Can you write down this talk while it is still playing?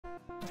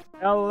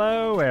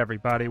Hello,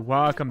 everybody.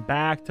 Welcome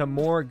back to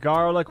more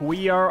Garlic.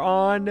 We are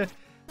on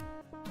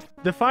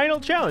the final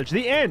challenge,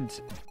 the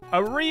end.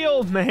 A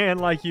real man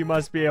like you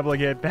must be able to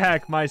get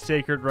back my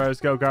sacred rose.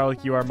 Go,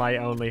 Garlic. You are my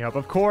only hope.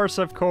 Of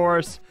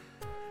course.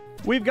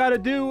 We've got to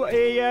do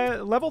a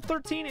level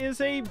 13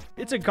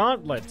 it's a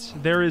gauntlet.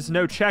 There is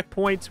no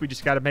checkpoints. We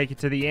just got to make it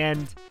to the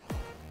end.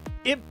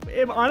 If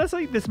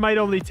honestly, this might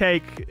only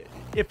take,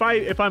 if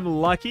I'm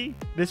lucky,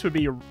 this would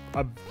be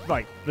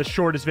like the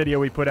shortest video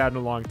we put out in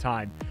a long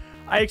time.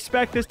 I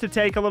expect this to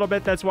take a little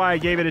bit. That's why I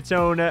gave it its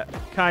own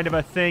kind of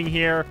a thing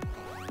here.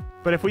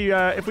 But if we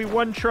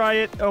one try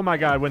it, oh my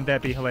God, wouldn't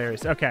that be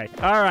hilarious? Okay,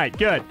 all right,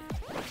 good.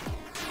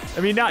 I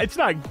mean, it's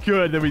not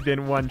good that we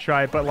didn't one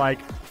try it, but like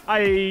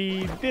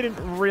I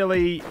didn't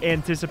really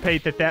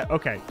anticipate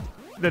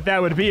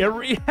that would be a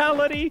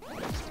reality.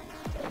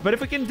 But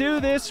if we can do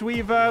this,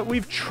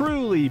 we've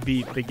truly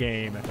beat the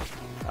game.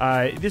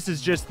 This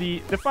is just the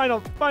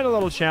final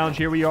little challenge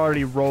here. We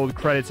already rolled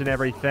credits and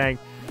everything.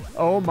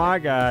 Oh my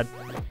God.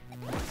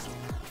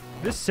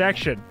 This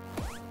section.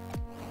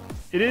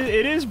 It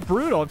is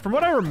brutal. From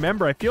what I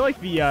remember, I feel like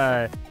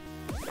the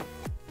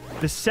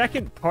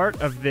second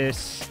part of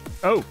this...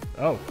 Oh,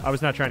 I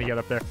was not trying to get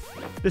up there.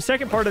 The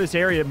second part of this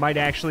area might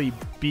actually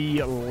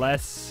be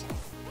less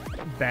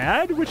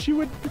bad, which you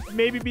would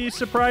maybe be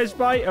surprised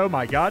by. Oh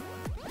my God.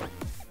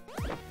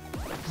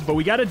 But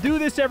we got to do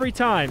this every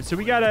time, so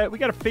we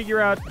gotta figure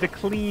out the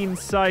clean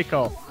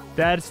cycle.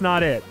 That's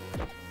not it.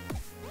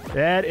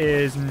 That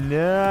is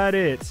not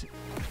it.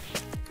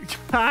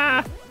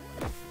 Ha!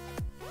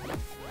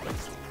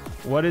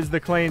 What is the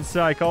clean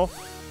cycle?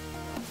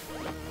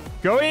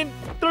 Go in,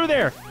 through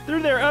there,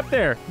 up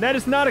there. That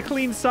is not a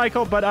clean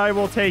cycle, but I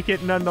will take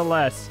it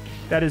nonetheless.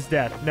 That is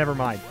death. Never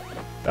mind.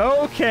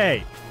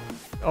 Okay.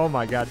 Oh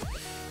my God.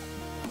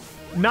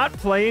 Not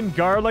playing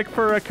Garlic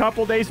for a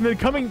couple days, and then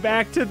coming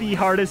back to the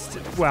hardest,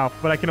 well,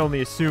 what I can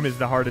only assume is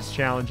the hardest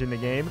challenge in the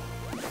game,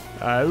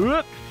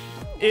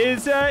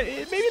 is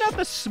maybe not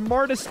the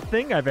smartest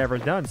thing I've ever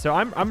done. So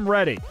I'm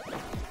ready.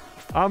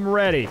 I'm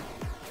ready.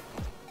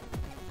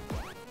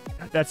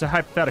 That's a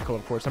hypothetical,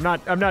 of course. I'm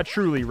not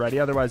truly ready.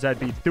 Otherwise,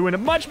 I'd be doing a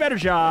much better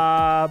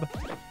job.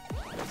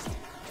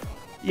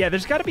 Yeah,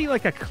 there's got to be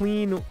like a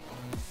clean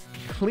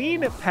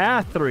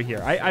path through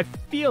here. I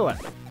feel it.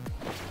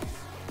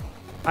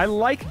 I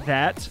like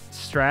that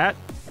strat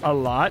a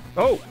lot.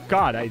 Oh,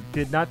 God, I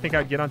did not think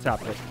I'd get on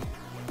top of it.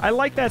 I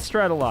like that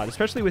strat a lot,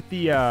 especially with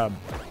the,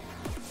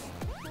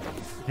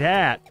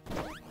 that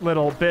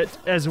little bit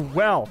as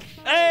well.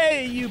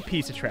 Hey, you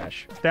piece of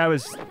trash.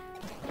 That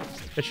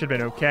should have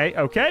been okay.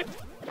 Okay.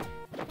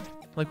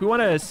 Like, we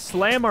want to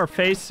slam our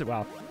face,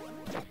 well,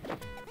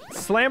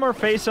 slam our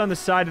face on the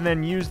side and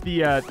then use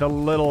the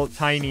little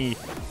tiny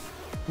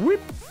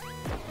whoop.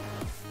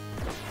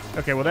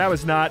 Okay, well, that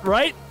was not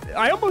right.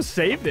 I almost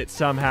saved it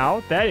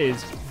somehow. That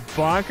is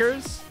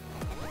bonkers.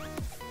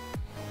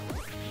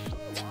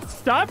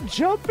 Stop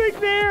jumping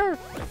there.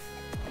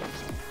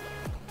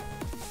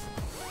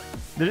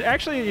 There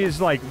actually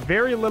is, like,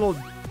 very little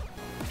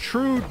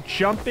true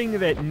jumping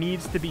that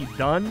needs to be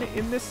done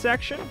in this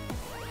section.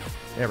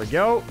 There we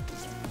go.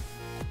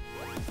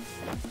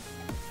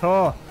 Oh.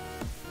 All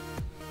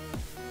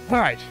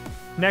right.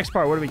 Next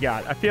part, what do we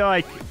got? I feel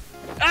like...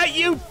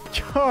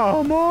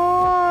 Come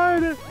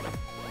on!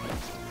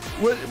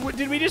 What,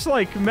 did we just,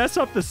 like, mess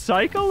up the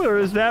cycle? Or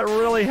is that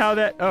really how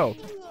that... Oh.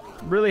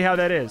 Really how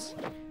that is.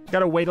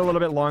 Gotta wait a little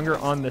bit longer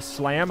on the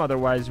slam.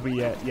 Otherwise, we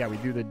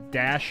do the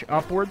dash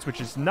upwards, which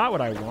is not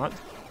what I want.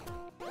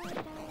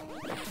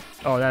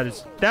 Oh,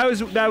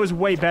 that was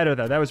way better,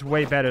 though. That was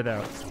way better,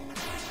 though.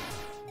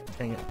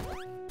 Dang it.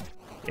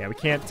 Yeah, we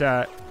can't,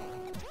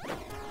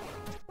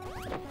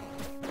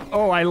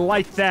 Oh, I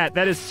like that.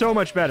 That is so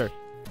much better.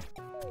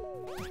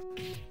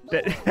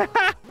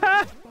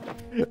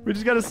 We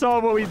just gotta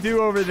solve what we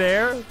do over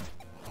there.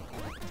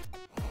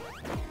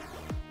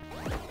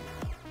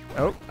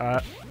 Oh,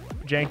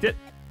 janked it.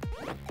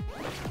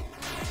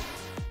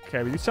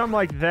 Okay, we do something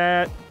like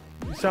that.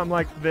 Do something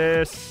like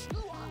this.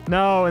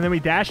 No, and then we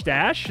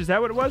dash. Is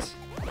that what it was?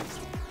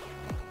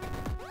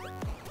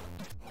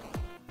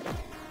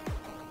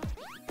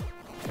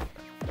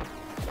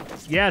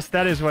 Yes,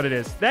 that is what it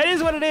is. That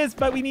is what it is,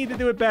 but we need to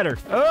do it better.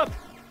 Oh.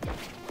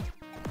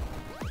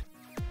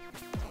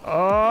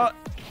 Oh.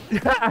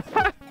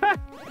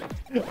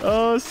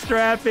 Oh,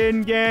 strap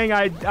in, gang.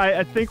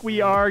 I think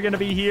we are going to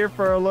be here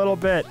for a little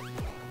bit.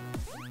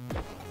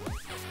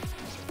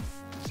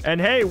 And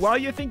hey, while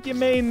you think you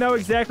may know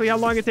exactly how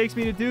long it takes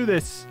me to do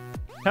this,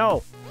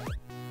 hell.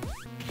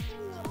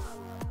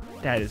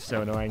 That is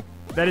so annoying.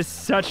 That is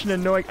such an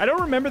annoying... I don't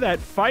remember that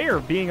fire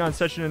being on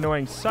such an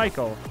annoying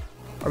cycle.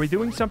 Are we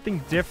doing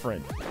something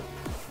different?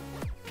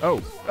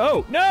 Oh.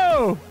 Oh,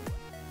 no!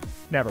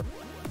 Never.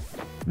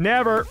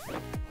 Never.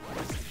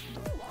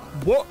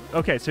 Whoa.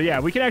 Okay, so yeah,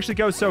 we can actually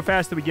go so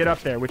fast that we get up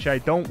there, which I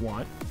don't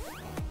want.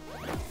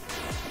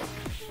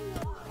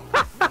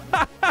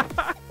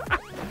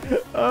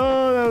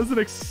 Oh, that was an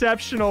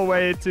exceptional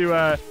way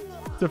to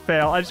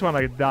fail. I just want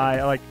to die.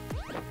 I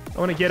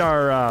want to get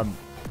our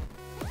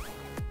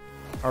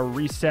our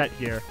reset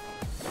here.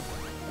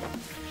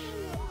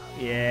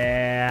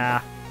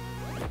 Yeah.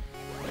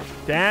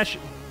 Dash.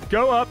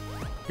 Go up.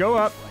 Go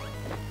up.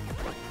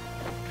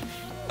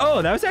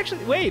 Oh, that was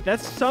actually... Wait,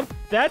 that's something.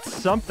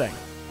 That's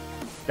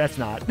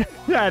not.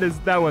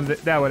 that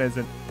one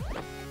isn't.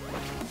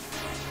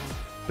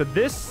 But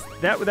this...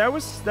 That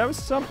was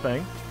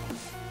something.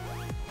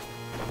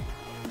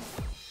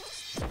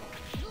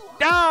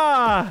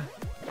 Ah!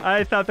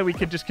 I thought that we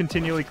could just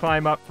continually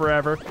climb up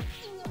forever.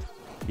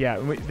 Yeah,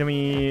 then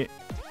we...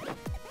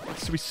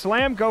 So we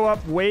slam, go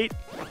up, wait,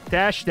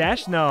 dash,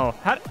 dash? No.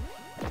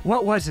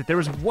 What was it? There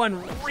was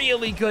one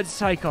really good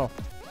cycle.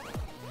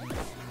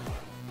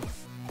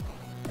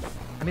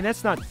 I mean,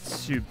 that's not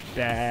too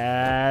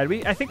bad.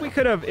 I think we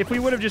could have... If we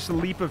would have just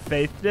leap of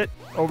faithed it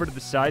over to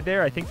the side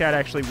there, I think that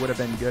actually would have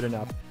been good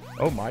enough.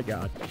 Oh, my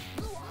God.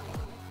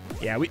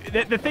 Yeah,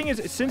 the thing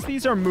is, since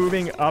these are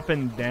moving up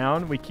and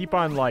down, we keep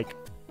on, like,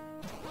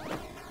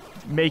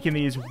 making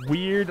these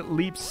weird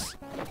leaps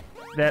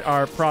that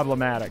are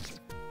problematic.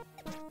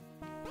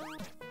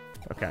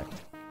 Okay.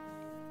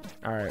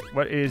 All right,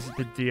 what is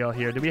the deal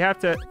here? Do we have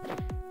to...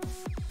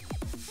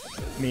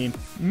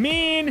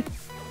 Mean!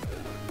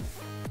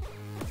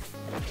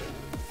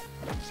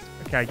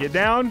 Okay, get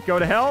down, go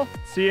to hell,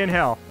 see you in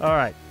hell. All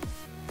right.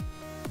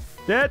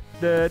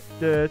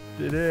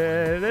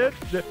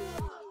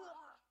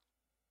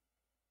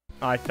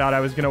 I thought I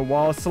was gonna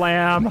wall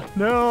slam.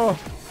 No.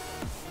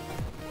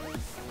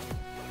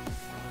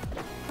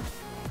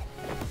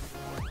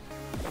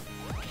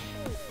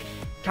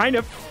 Kind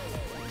of.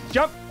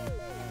 Jump.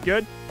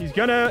 Good. He's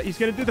gonna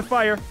do the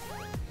fire.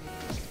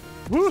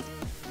 Woo.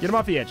 Get him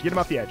off the edge. Get him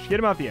off the edge. Get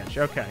him off the edge.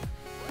 Okay.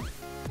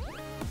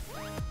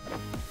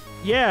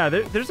 Yeah,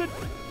 there's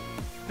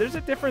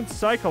a different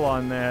cycle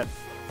on that.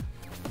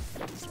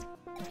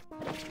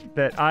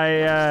 That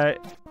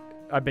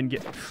I've been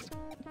getting.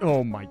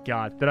 Oh my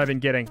God, that I've been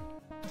getting.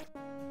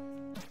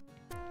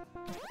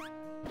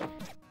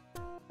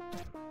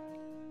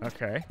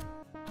 Okay.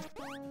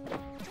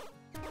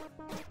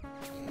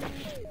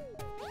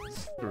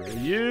 Screw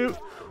you.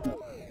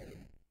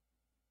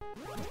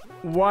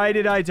 Why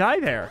did I die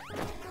there?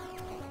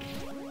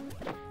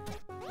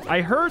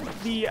 I heard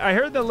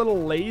the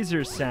little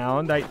laser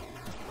sound. I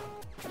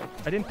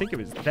didn't think it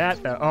was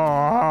that though.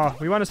 Oh,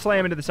 we want to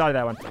slam into the side of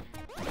that one.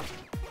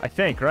 I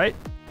think, right?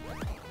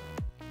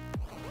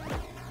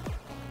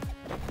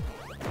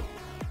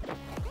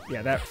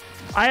 Yeah, that...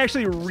 I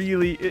actually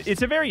really...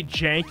 It's a very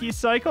janky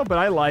cycle, but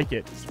I like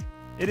it.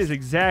 It is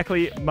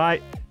exactly my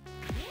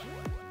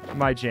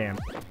jam.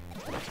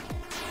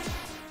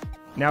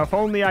 Now, if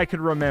only I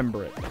could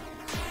remember it.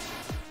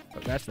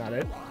 But that's not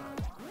it.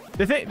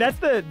 That's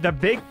the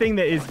big thing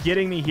that is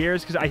getting me here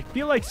is because I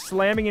feel like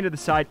slamming into the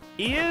side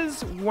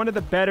is one of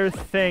the better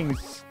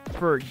things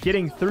for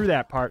getting through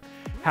that part.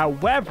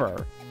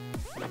 However,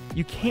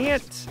 you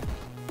can't...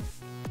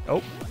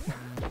 Oh.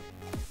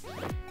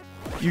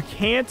 You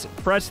can't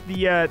press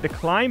the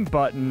climb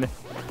button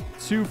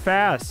too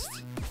fast.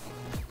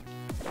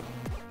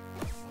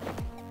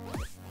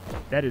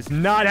 That is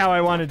not how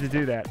I wanted to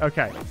do that.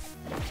 Okay.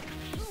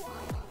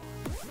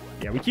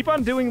 Yeah, we keep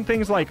on doing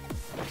things like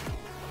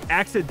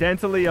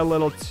accidentally a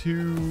little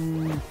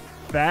too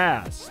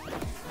fast.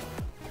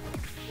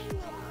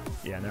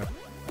 Yeah, no.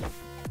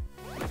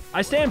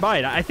 I stand by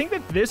it. I think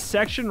that this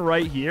section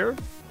right here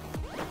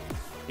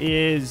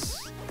is...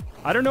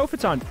 I don't know if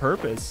it's on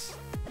purpose.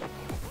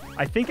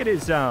 I think it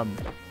is, I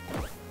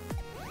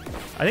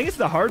think it's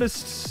the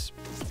hardest...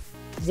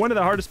 One of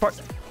the hardest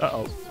parts...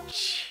 Uh-oh.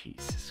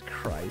 Jesus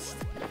Christ.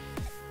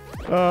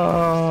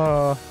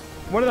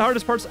 One of the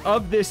hardest parts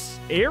of this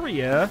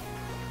area...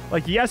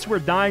 Like, yes, we're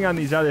dying on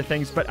these other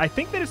things, but I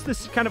think that it's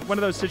this kind of one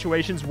of those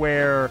situations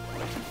where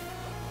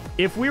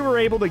if we were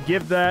able to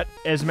give that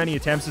as many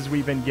attempts as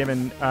we've been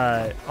given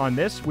on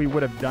this, we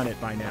would have done it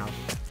by now.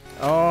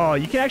 Oh,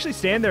 you can actually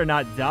stand there and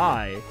not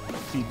die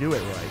if you do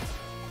it right.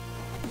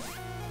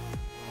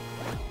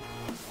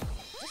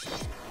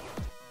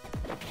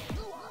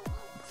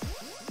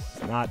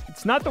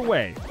 It's not the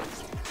way.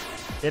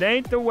 It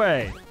ain't the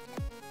way.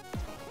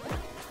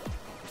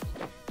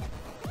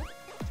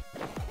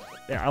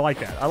 Yeah, I like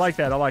that. I like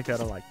that. I like that.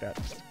 I like that.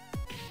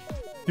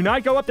 Do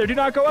not go up there. Do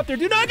not go up there.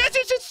 Do not go.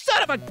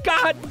 Son of a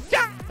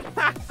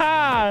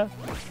god.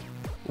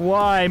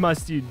 Why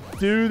must you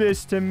do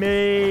this to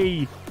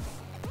me?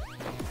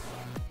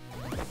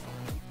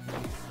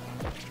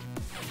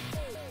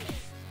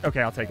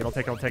 Okay, I'll take it. I'll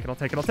take it. I'll take it. I'll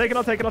take it. I'll take it.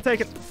 I'll take it. I'll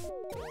take it.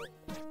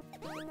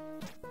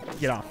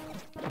 Get off.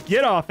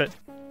 Get off it.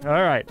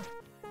 All right.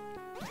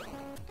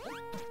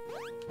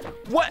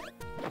 What?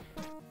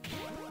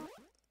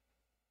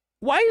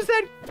 Why is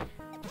that?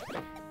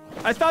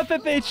 I thought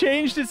that they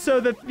changed it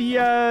so that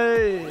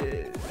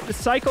the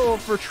cycle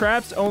for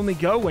traps only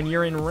go when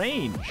you're in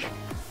range.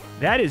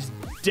 That is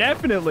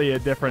definitely a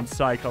different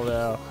cycle,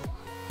 though.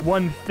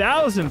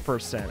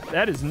 1000%.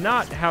 That is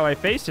not how I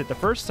faced it the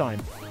first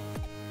time.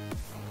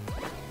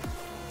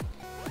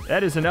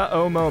 That is an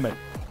uh-oh moment.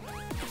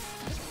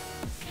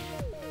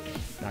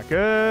 Not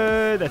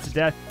good. That's a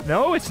death.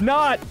 No, it's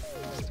not.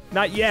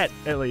 Not yet,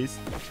 at least.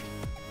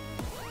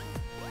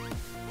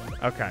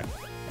 Okay.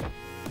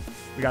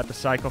 We got the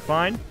cycle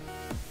fine.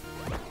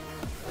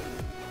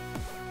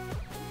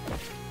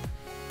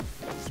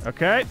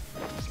 Okay.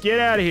 Get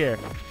out of here.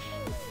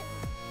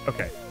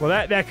 Okay. Well,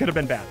 that could have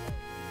been bad.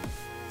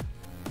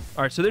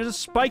 All right, so there's a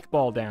spike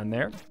ball down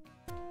there.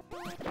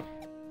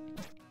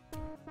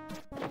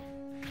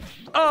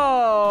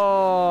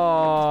 Oh,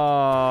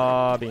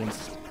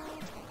 beans.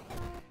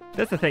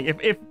 That's the thing.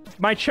 If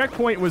my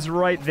checkpoint was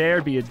right there,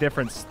 it'd be a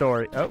different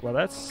story. Oh, well,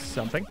 that's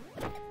something.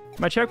 If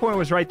my checkpoint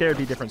was right there, it'd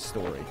be a different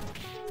story.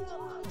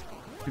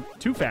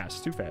 Too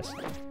fast. Too fast.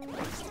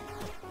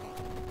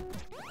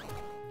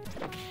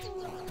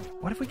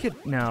 What if we could...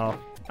 No.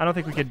 I don't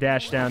think we could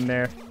dash down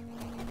there.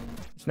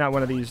 It's not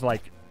one of these,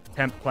 like,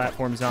 temp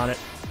platforms on it.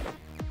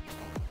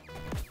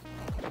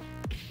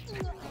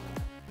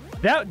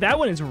 That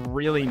one is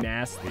really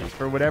nasty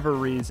for whatever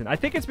reason. I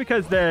think it's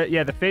because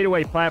the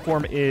fadeaway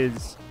platform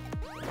is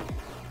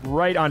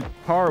right on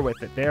par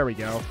with it. There we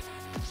go.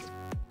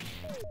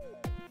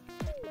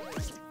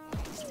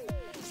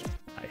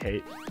 I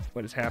hate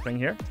what is happening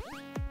here.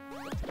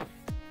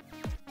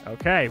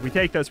 Okay, we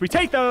take those. We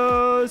take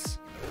those!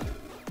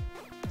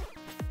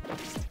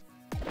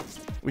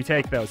 We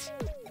take those.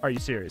 Are you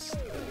serious?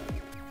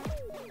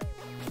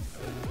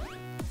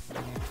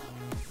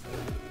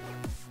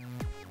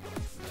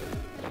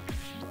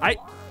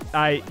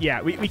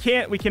 Yeah, we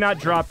cannot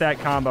drop that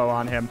combo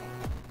on him.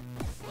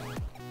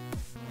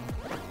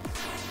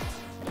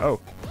 Oh.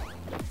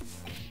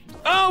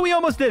 Oh, we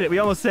almost did it. We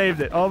almost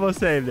saved it. Almost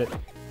saved it.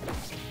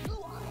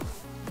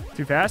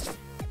 Too fast?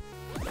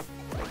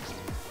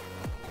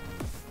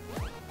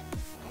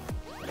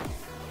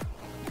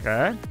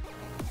 Okay.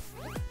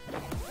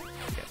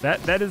 Yeah,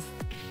 that is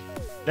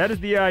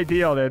the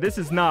ideal there. This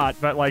is not,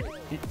 but like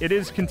it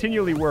is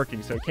continually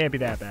working, so it can't be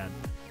that bad.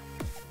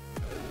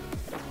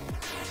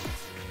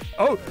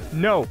 Oh,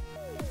 no.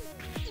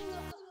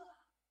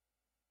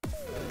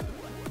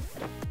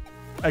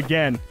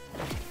 Again.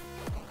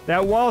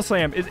 That wall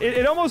slam,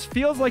 it almost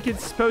feels like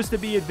it's supposed to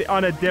be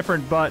on a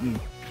different button.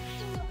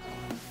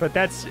 But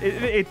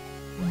it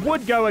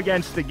would go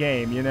against the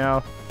game, you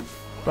know?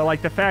 But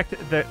like the fact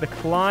that the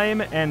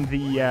climb and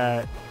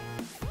the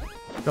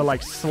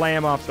like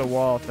slam off the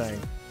wall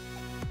thing.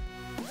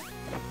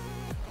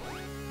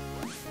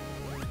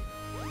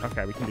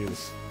 Okay, we can do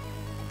this.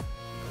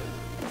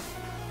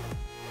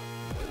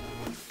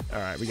 All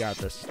right, we got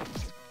this.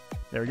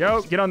 There we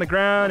go. Get on the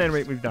ground, and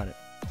we've done it.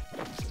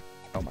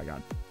 Oh, my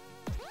God.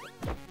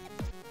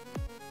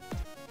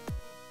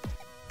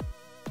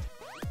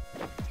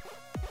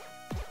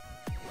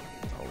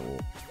 Oh.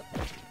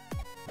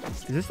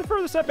 Is this the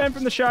furthest I've been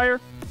from the Shire?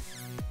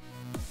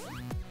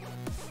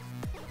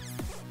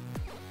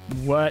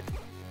 What?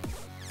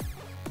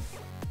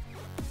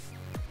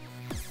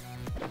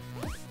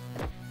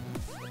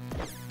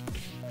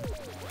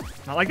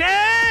 Not like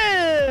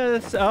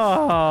this!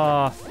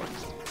 Oh.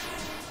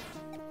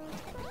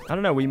 I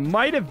don't know. We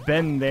might have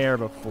been there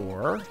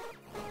before.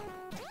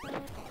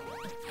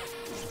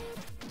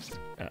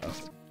 Uh-oh.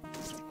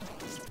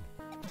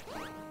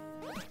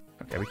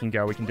 Okay, we can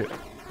go. We can do it.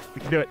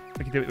 We can do it.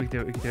 We can do it. We can do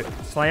it. We can do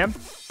it. Slam.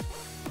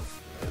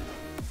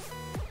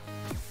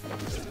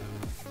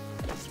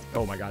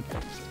 Oh, my God.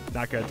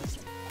 Not good.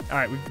 All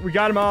right, we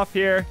got him off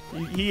here.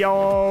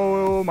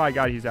 Oh, my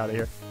God, he's out of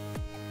here.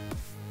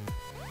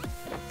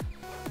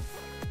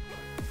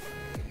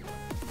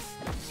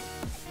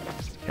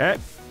 Okay.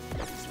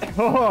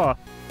 Oh.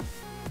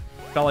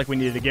 Felt like we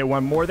needed to get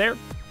one more there.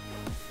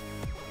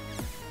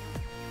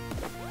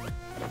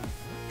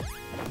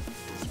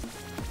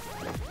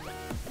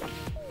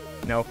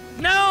 No.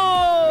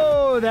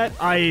 No! That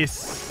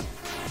ice.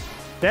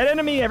 That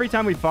enemy, every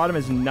time we fought him,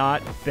 has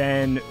not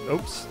been...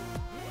 Oops.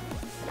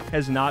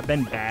 Has not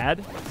been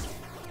bad.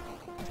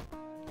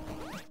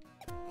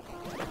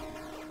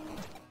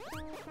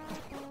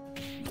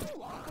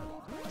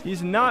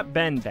 He's not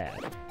been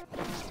bad.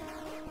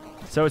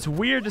 So it's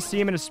weird to see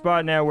him in a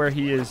spot now where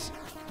he is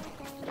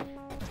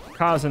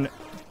causing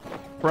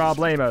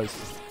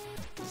problemos.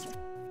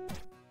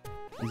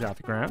 He's off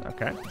the ground.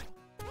 Okay.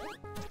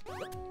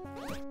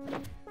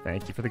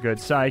 Thank you for the good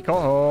cycle.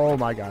 Oh,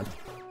 my God.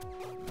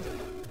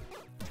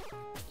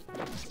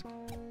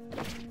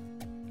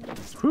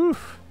 Whew.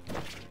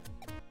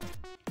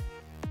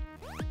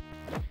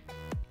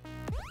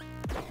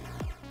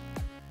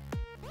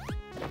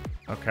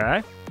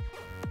 Okay.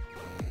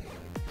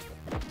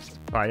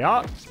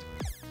 Fire.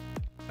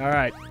 All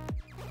right.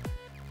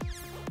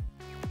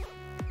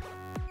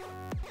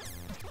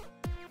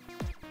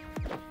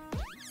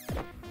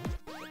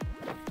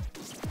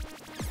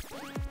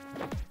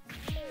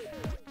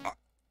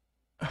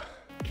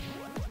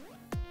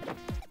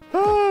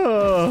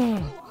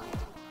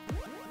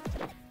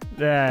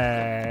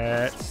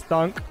 That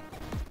stunk.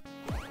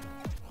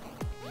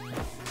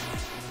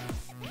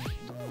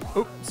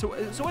 Oh, so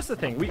what's the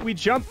thing? We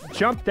jump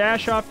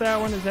dash off that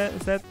one. Is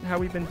that how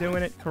we've been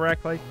doing it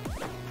correctly?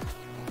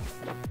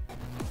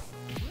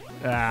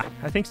 I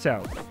think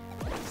so.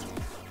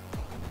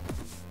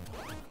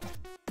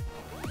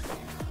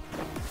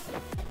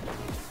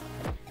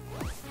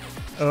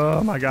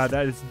 Oh my god,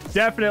 that is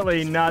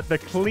definitely not the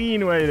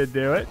clean way to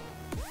do it.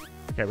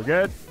 Okay, we're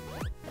good.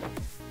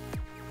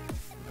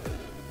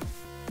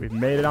 We've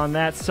made it on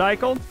that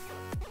cycle.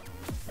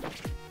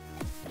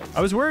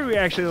 I was worried we were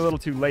actually a little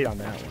too late on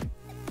that one.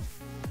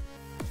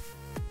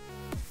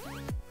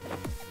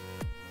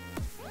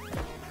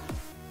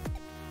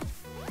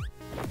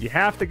 You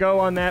have to go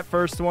on that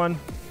first one.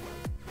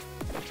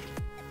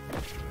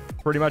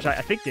 Pretty much,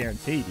 I think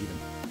guaranteed even.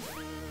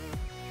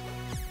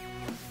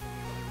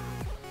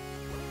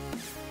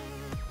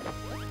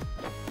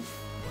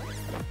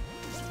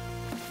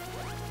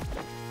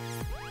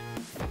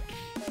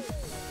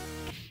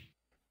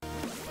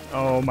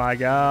 Oh my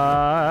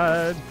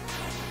god.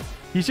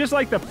 He's just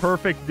like the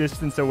perfect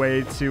distance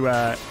away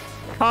to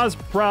cause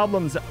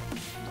problems.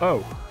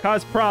 Oh,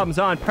 cause problems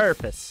on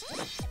purpose.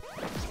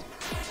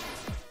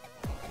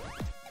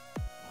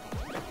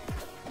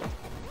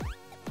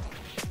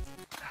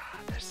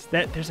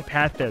 There's a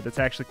path there that's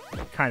actually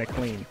kind of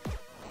clean.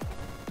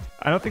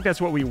 I don't think that's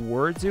what we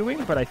were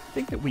doing, but I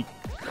think that we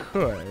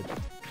could.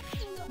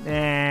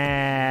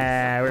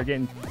 Nah,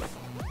 we're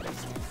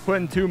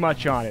putting too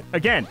much on it.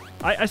 Again,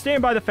 I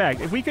stand by the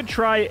fact, if we could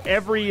try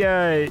every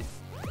other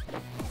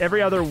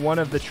one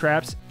of the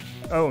traps,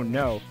 oh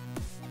no.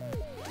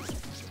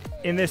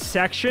 In this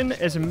section,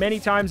 as many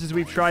times as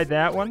we've tried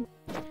that one,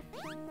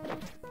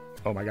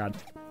 oh my god,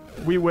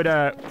 we would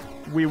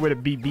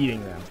be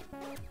beating them.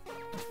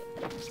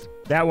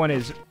 That one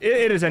is,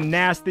 it is a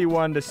nasty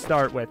one to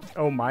start with.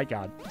 Oh my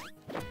god.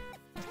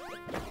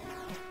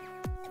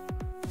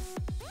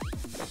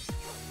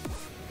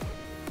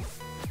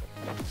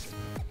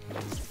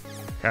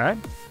 Okay.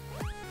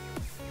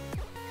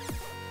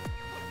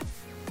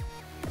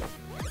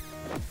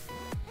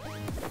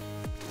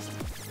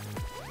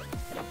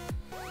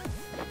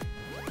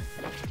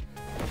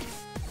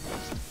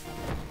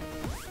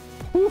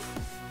 Oof.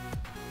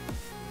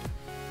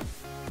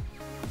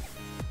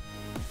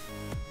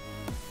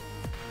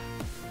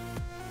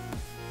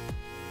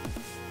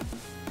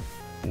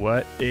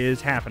 What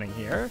is happening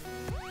here?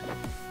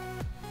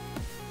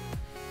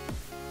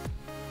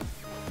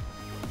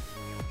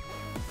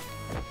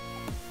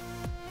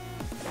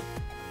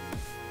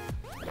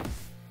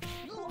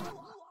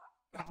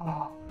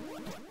 Oh,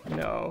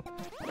 no.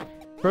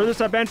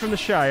 Furthest I've been from the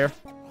Shire.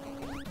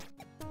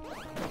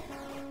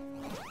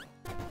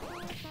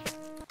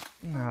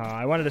 Oh,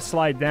 I wanted to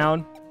slide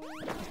down.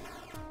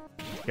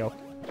 Go.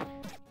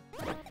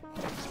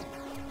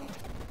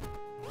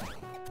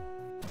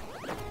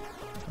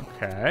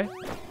 Okay.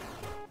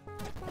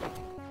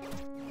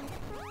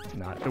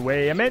 Not the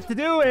way I meant to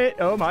do it.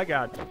 Oh my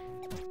god.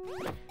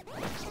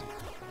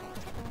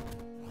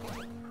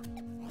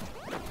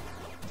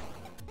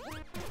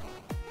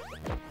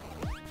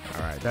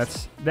 Alright,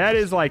 that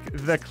is like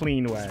the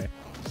clean way.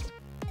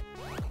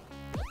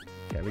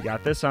 Okay, we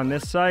got this on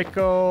this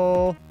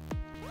cycle.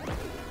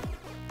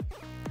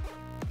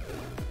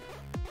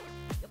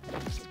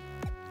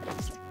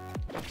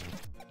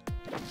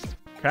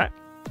 Okay.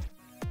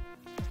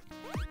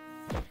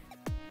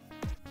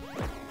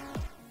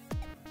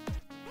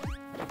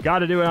 Got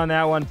to do it on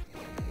that one.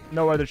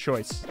 No other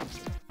choice.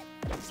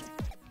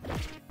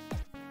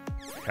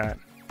 Okay.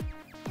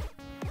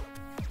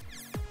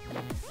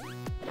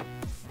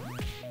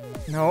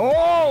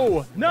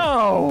 No!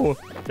 No!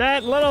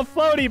 That little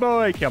floaty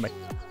boy! Kill me.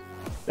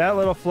 That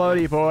little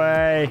floaty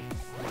boy.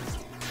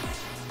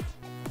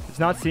 Does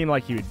not seem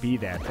like he would be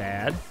that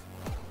bad.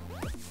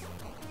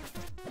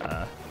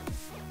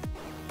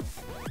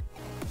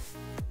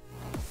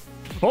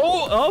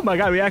 Oh my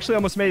god, we actually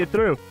almost made it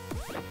through.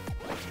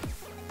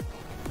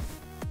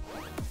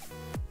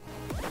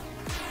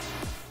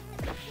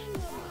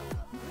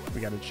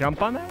 We gotta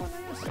jump on that one,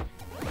 I guess?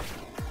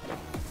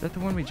 Is that the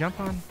one we jump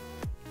on?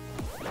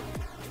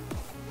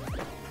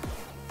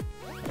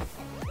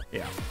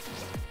 Yeah.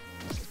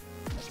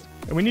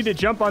 And we need to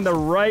jump on the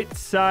right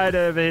side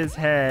of his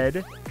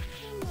head.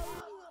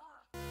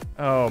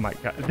 Oh my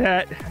god,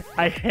 that,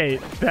 I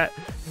hate that,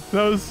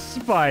 those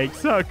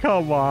spikes, oh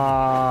come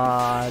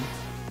on.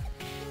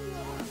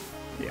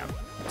 Yeah,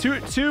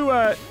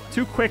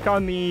 too quick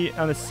on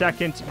the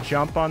second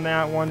jump on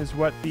that one is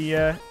what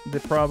the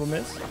problem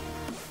is.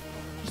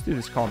 Just do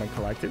this calm and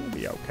collected, it'll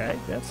be okay.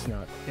 That's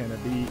not gonna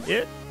be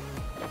it.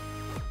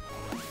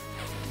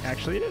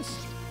 Actually, it is.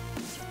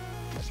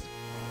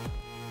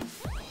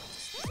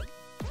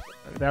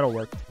 That'll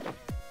work.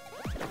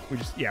 We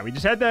just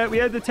had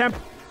the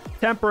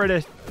temper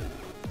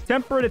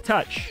to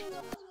touch.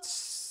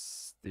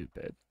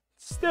 Stupid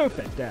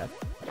death.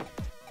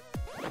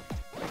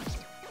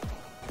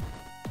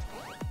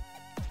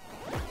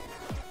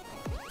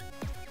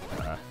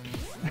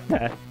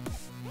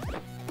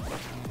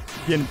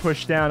 Getting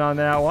pushed down on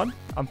that one.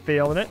 I'm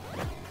feeling it.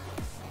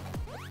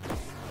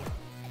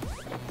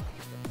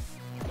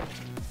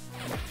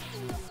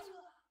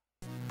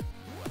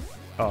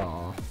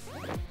 Oh.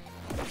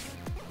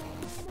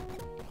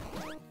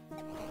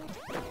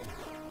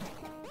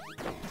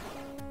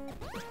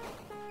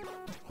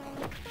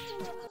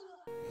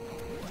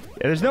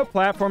 Yeah, there's no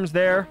platforms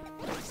there.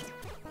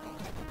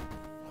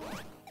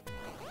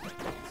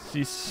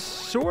 See,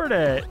 sort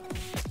of...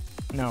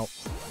 No.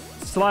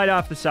 Slide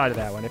off the side of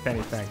that one, if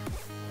anything.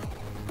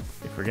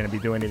 If we're going to be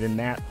doing it in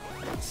that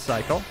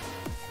cycle.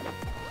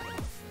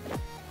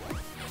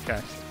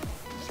 Okay.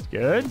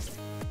 Good.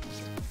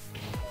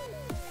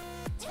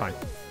 It's fine.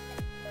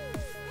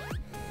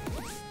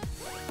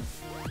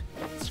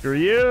 Screw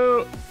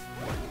you!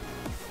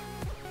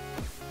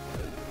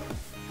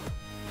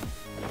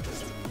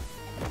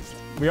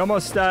 We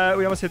almost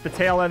hit the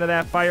tail end of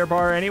that fire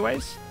bar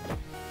anyways.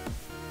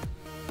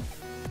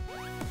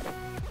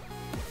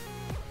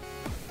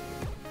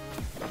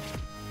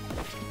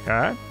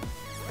 Okay.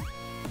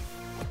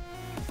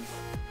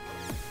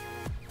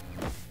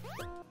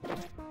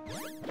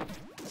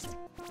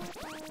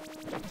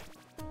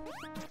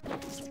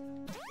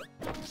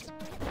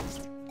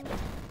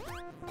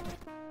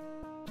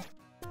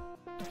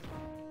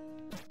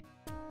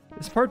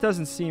 This part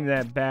doesn't seem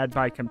that bad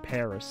by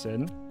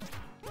comparison.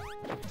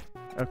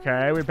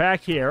 Okay, we're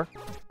back here.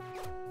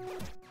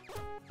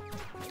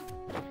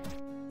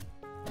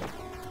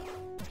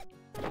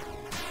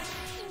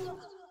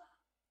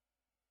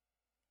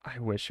 I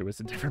wish it was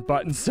a different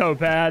button so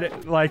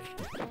bad. Like,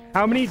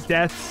 how many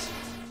deaths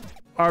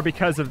are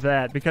because of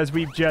that? Because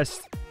we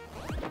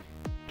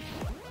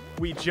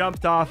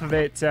jumped off of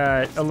it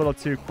a little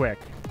too quick.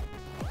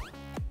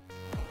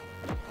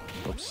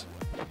 Oops.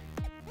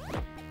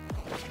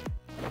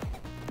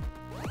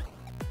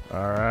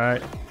 All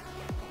right.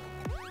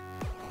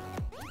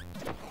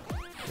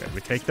 Good. We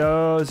take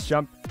those,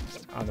 jump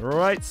on the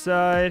right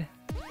side.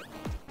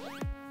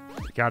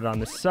 Got it on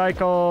the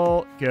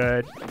cycle.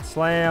 Good.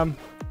 Slam.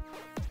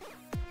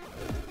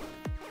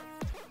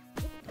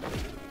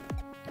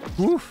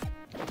 Oof.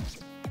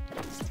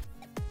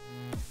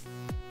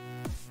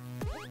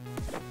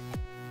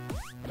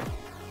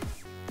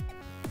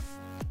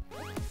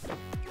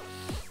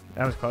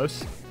 That was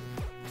close.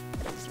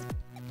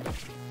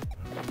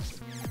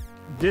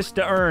 This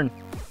to earn.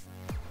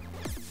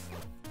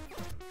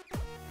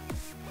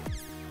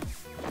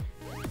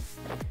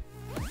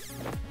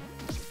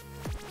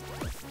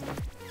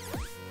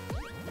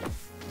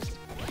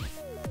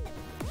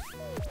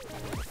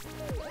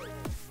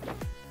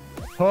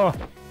 Oh.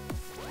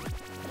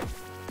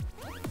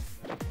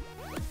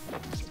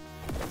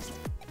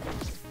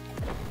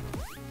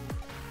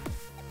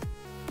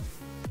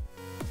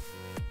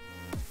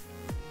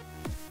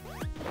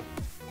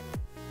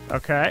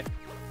 Okay.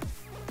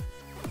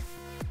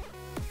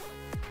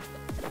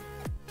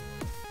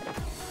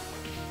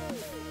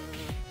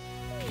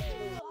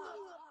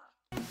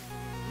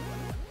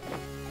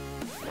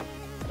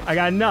 I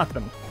got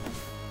nothing.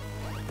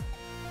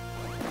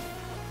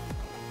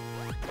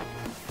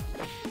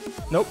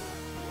 Nope.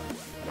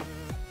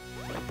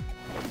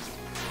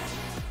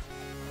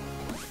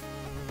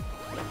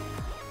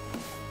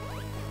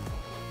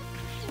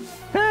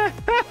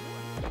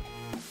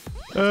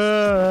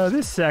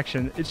 This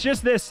section. It's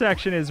just this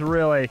section is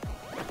really...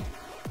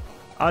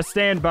 I'll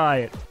stand by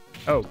it.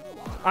 Oh.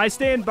 I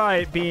stand by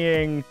it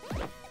being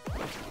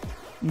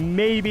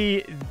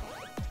maybe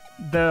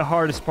the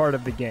hardest part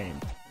of the game.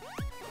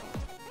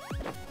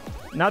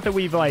 Not that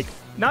we've like...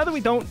 Not that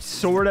we don't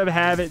sort of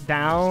have it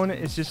down.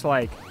 It's just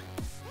like...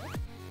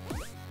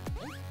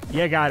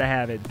 You gotta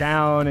have it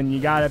down and you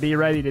gotta be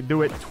ready to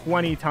do it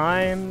 20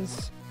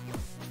 times.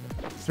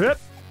 Hip.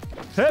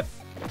 Hip.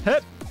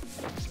 Hip.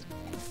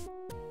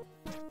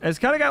 And it's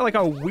kind of got like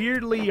a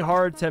weirdly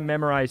hard to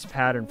memorize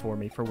pattern for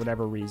me for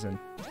whatever reason.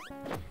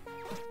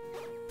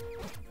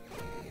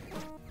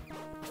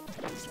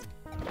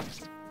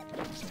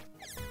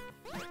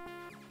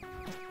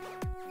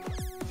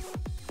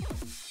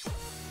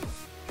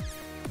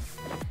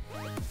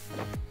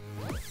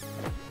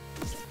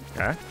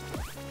 Okay.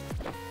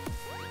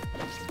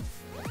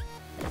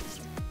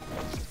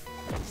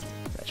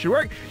 That should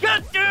work.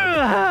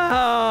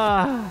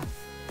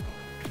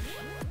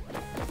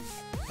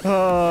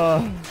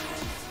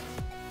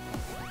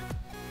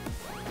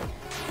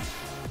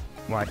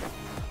 Why?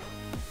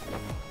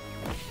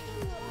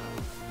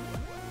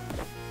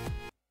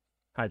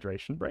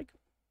 Hydration break.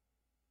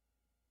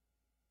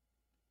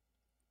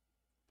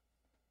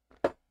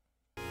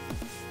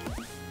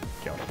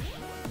 Kill.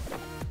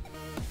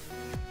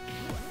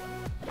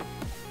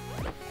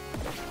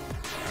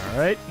 All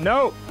right.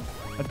 No,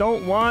 I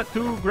don't want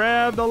to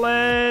grab the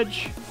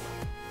ledge.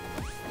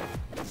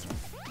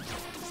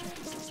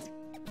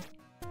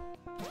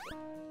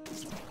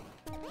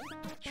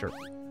 Sure.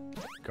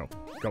 Go.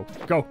 Go.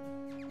 Go.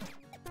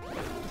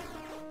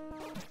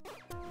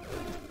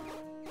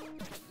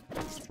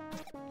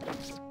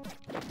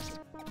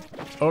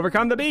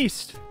 Overcome the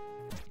beast.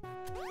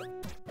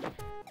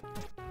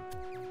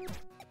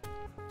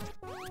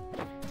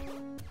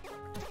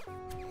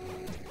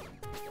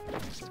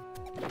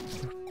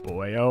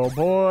 Boy, oh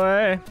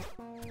boy.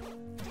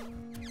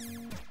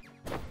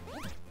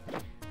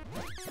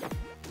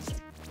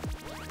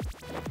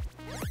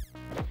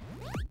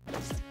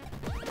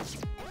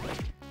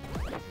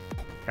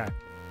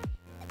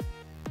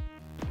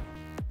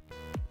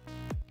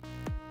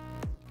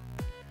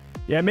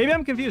 Yeah, maybe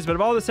I'm confused, but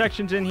of all the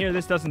sections in here,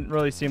 this doesn't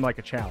really seem like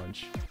a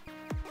challenge.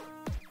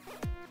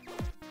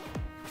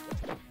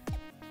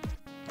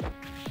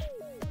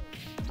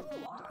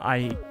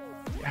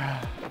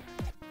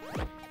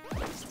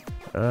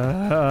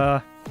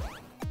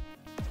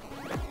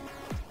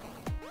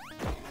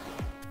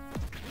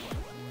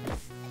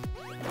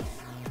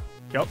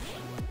 Yep.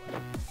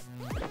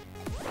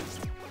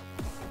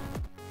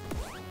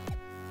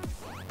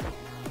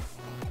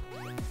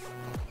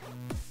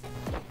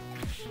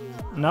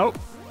 Nope.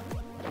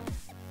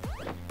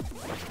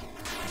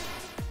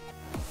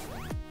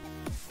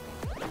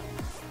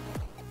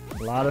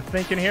 A lot of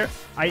thinking here.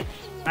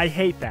 I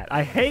hate that.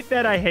 I hate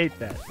that. I hate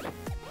that.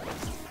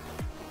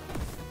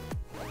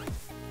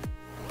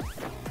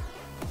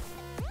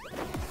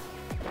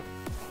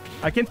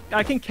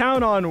 I can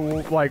count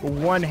on like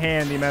one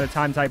hand the amount of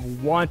times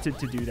I've wanted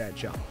to do that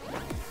jump.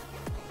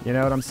 You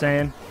know what I'm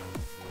saying?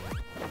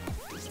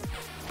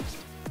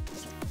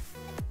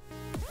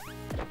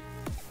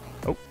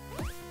 Oh.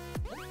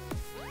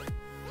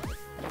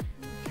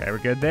 Okay, we're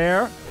good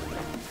there.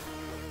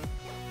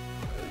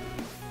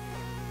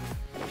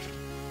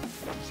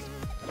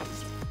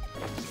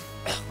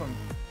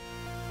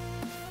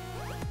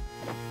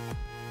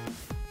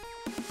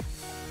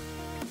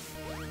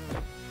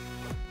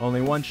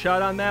 Only one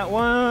shot on that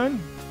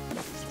one.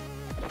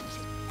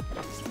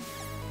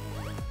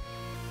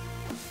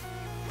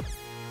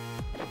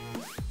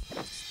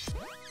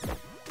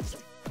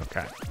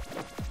 Okay.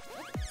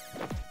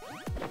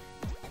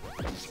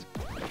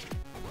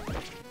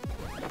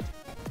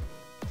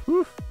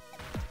 Woof.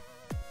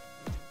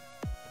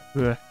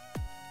 Ugh.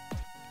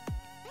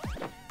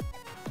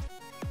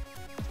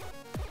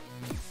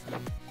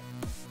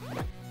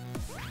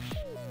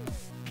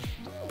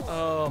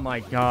 Oh my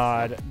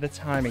god, the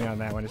timing on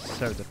that one is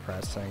so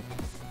depressing.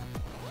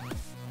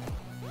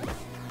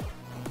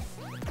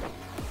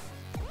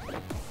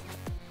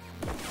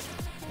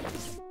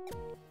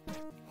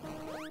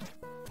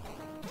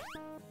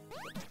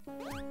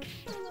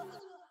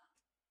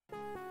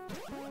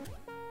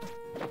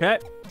 Okay.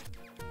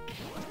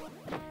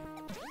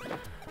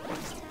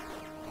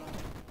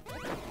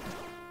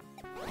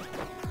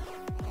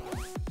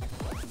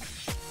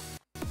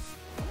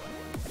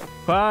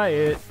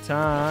 Quiet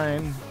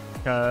time.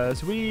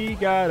 'Cause we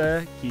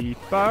gotta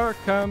keep our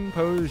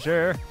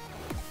composure.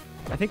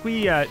 I think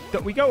we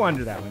go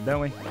under that one, don't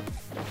we?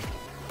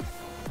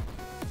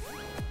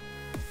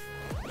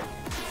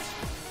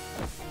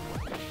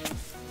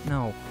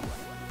 No.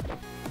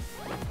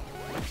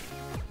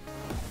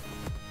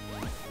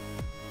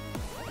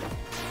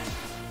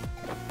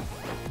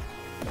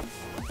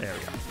 There we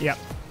go. Yep.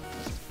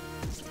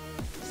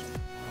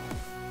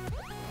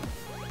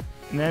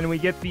 And then we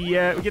get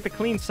the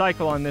clean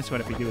cycle on this one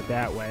if we do it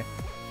that way.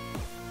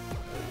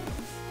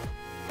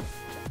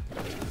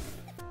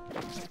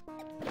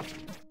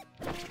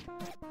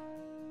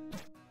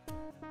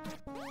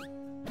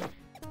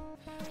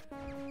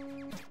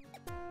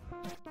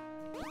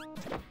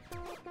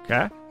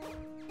 Okay.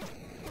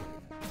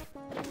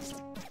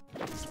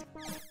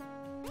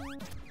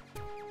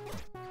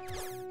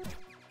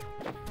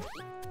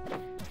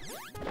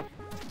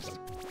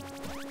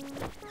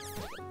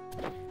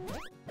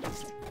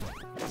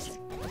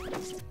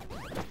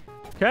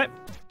 Okay.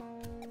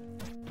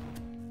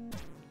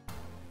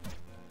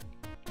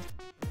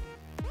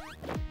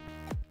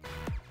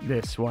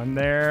 This one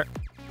there.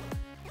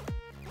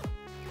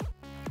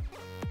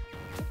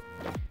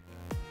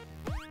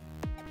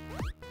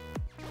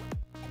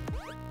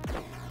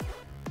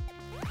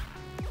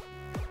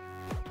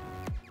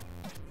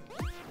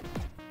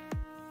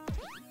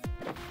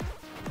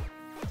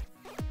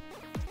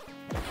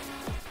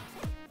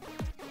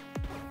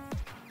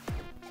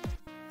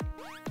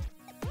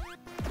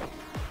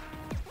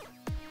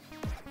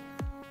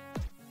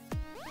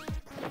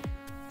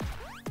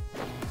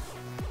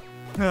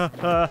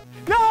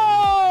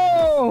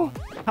 No!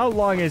 How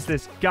long is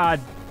this god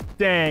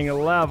dang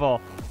level?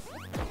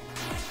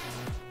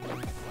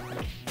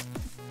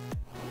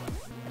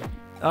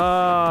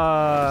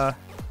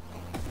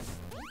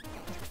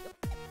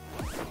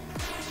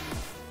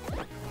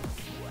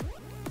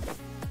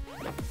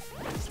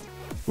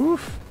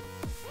 Oof.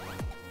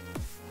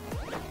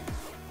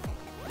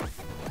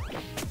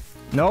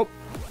 Nope.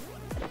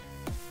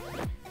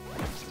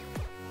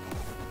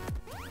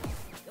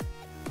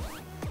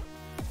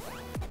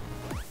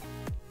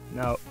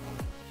 No.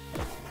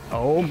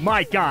 Oh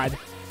my god.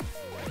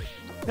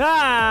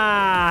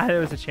 Ah! There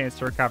was a chance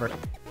to recover.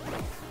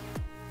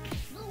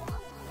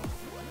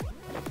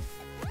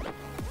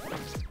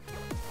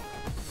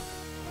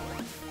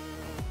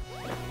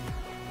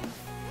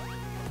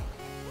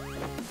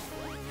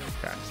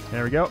 Okay,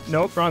 there we go.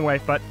 Nope, wrong way,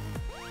 but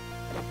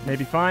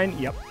maybe fine.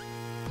 Yep.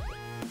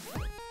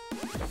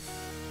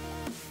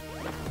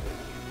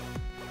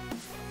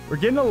 We're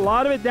getting a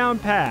lot of it down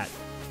pat.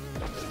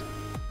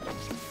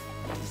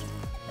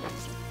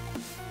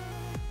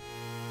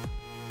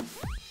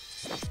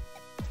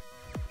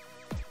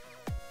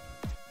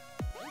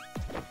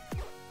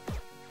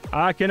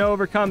 I can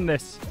overcome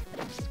this.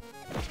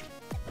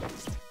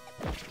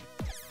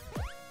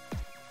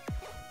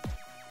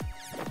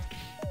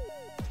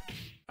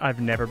 I've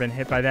never been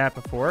hit by that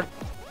before.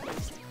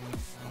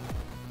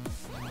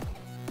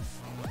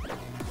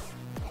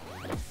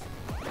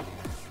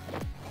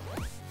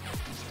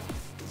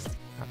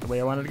 Not the way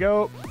I wanted to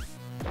go.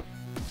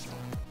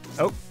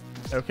 Oh,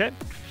 okay.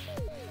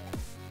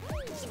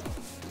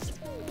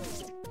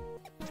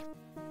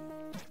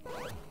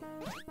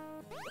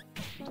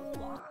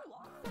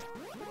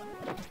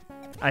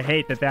 I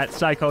hate that that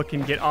cycle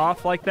can get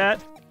off like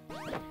that.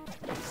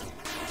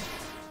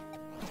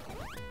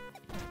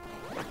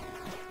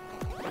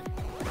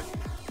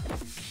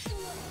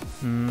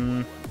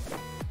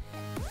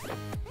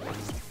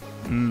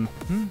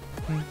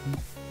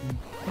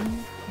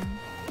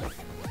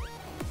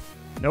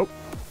 Nope.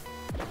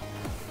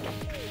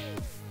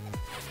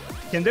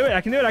 Can do it,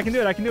 I can do it, I can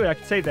do it, I can do it, I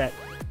can save that.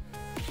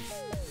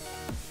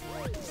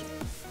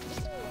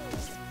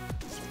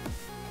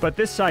 But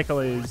this cycle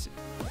is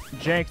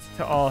janked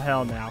to all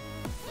hell now.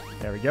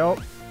 There we go.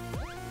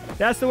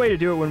 That's the way to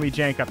do it when we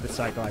jank up the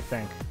cycle, I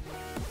think.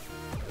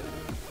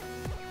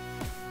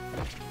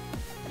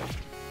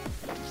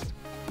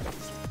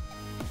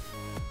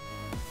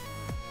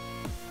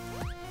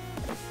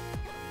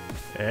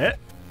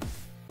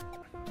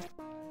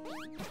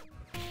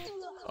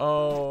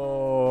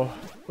 Oh,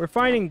 we're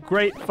finding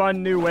great,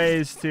 fun new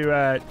ways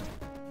to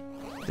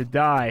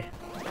die.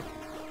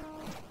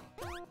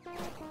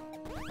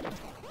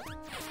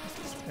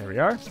 There we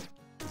are.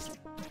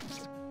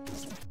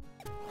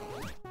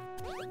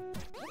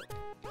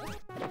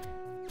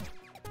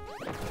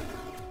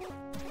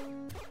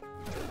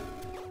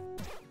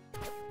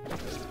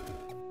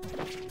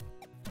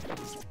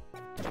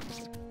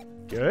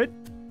 Good.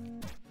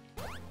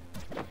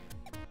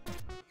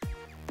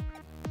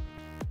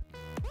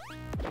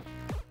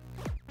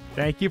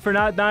 Thank you for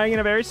not dying in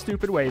a very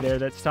stupid way there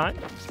this time.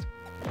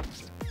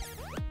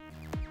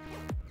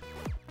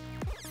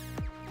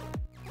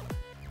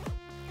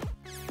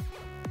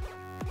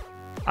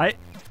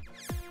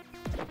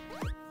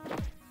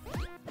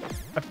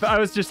 I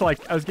was just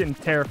like, I was getting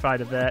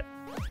terrified of that.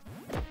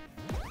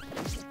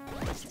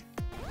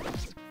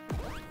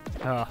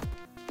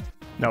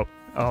 No.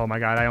 Oh my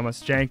god, I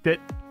almost janked it.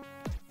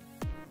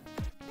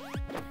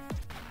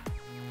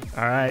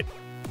 Alright.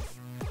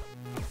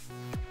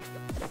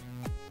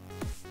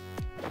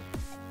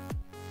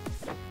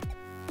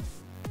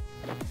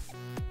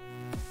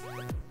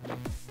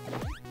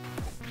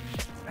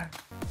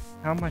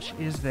 How much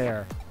is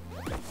there?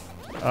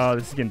 Oh,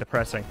 this is getting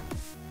depressing.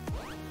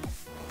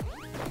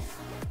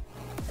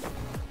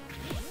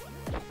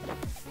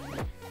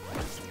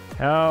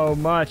 How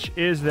much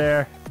is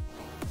there?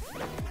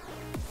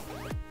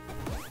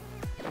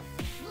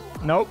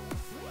 Nope.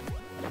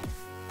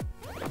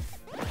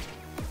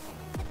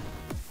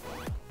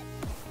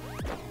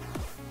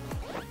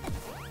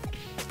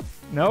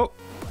 Nope.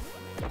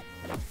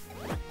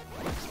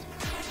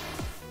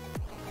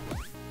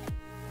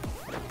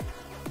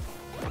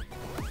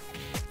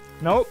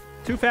 Nope.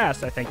 Too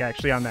fast, I think,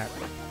 actually, on that.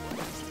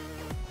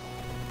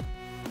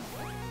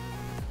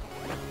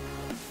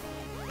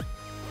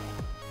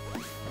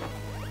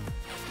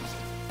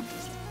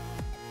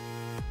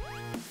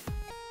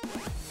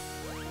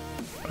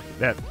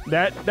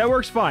 That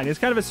works fine. It's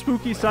kind of a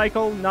spooky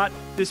cycle, not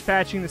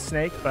dispatching the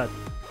snake, but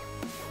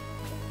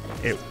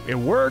it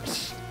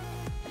works.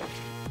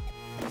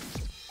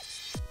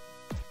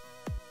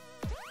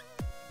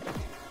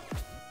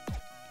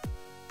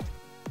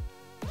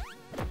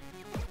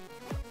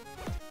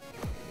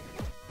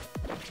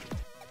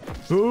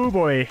 Oh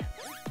boy.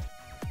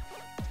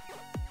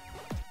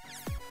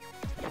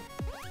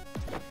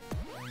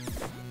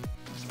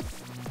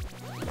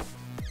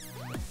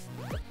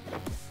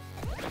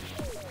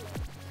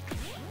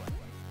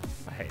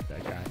 I hate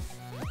that guy.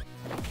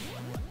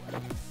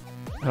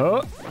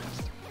 Oh.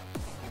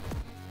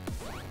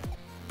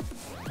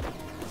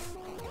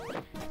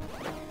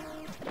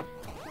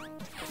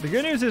 The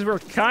good news is we're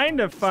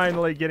kind of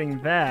finally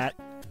getting that.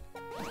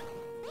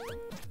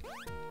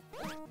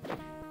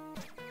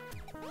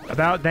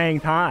 About dang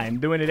time.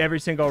 Doing it every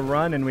single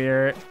run and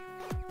we're...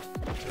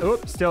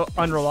 Oops, still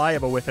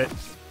unreliable with it.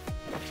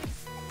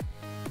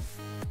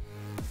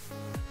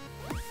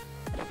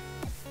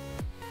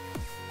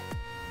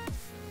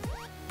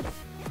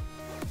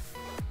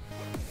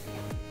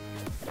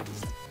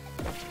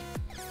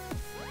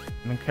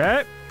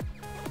 Okay.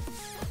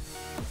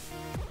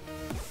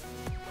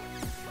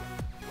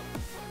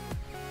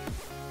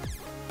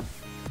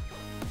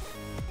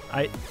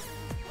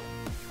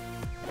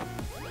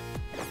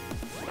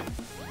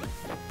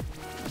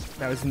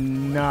 That was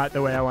not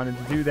the way I wanted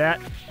to do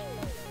that. You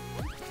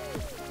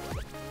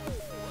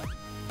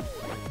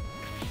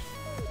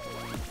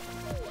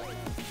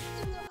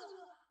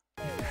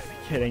gotta be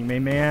kidding me,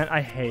 man.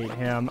 I hate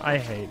him. I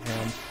hate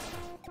him.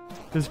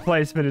 This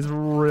placement is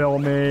real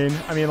mean.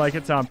 I mean, like,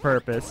 it's on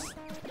purpose.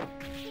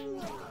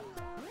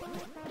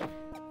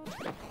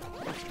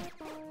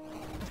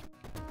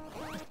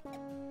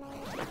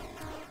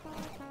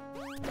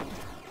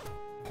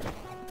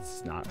 This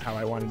is not how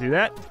I want to do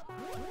that.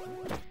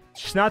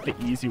 It's not the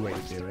easy way to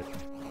do it.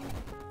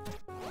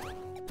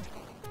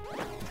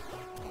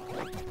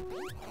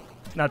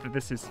 Not that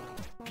this is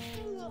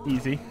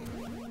easy.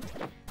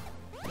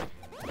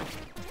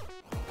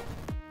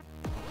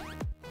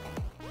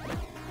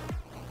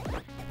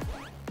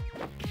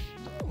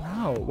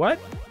 Wow, what?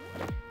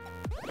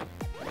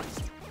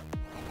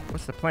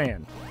 What's the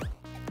plan?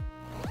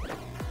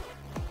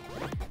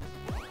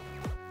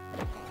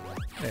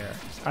 There.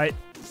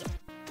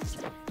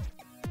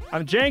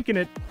 I'm janking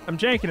it. I'm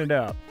janking it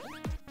up.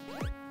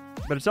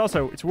 But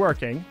it's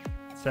working.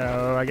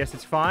 So I guess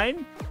it's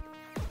fine.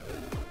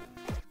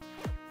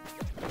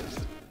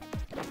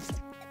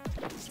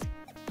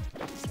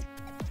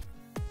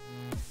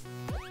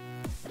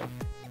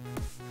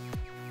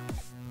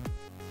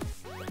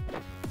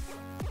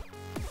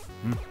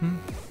 Mm-hmm.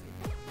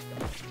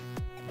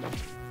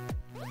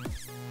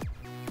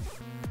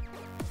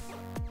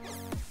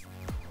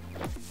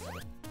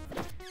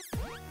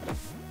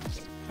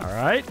 All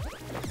right.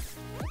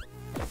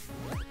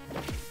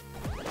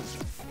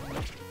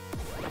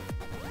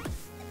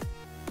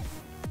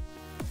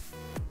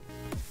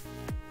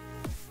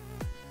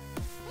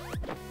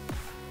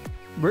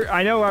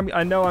 I know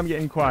I'm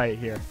getting quiet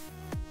here.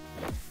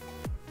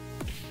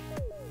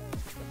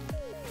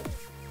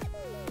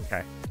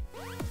 Okay.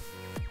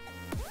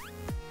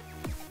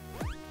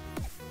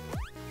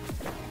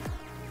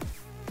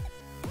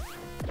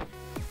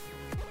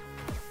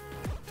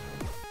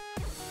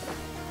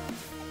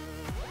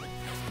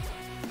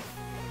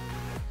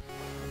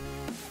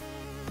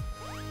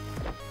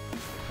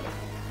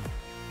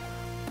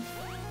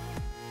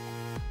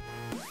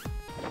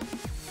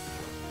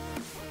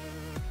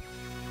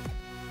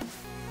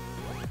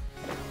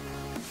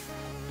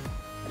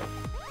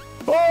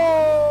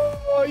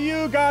 Oh,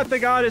 you got the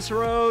Goddess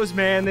Rose,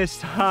 man. This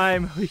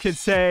time we can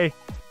say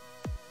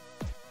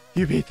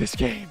you beat this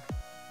game.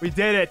 We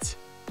did it.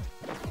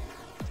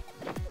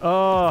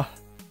 Oh,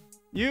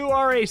 you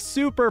are a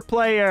super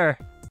player.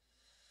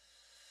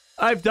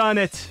 I've done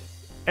it.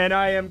 And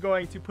I am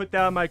going to put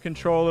down my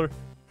controller.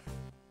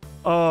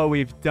 Oh,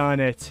 we've done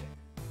it.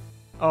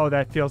 Oh,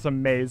 that feels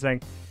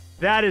amazing.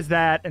 That is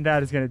that, and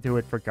that is going to do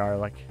it for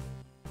Garlic.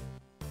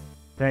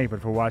 Thank you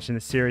for watching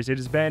this series. It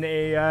has been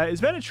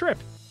a trip.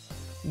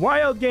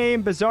 Wild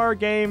game, bizarre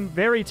game,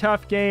 very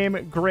tough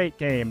game, great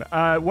game.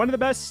 One of the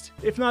best,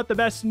 if not the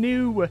best,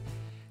 new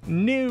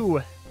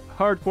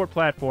hardcore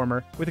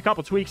platformer with a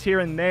couple tweaks here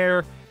and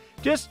there.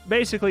 Just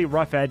basically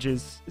rough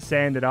edges,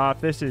 sanded off.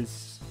 This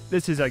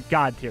is a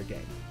god tier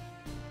game.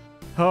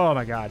 Oh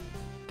my god.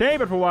 Thank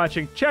you for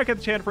watching. Check out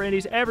the channel for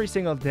indies every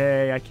single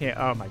day.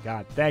 Oh my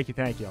god. Thank you.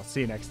 I'll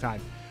see you next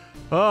time.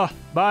 Oh,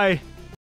 bye.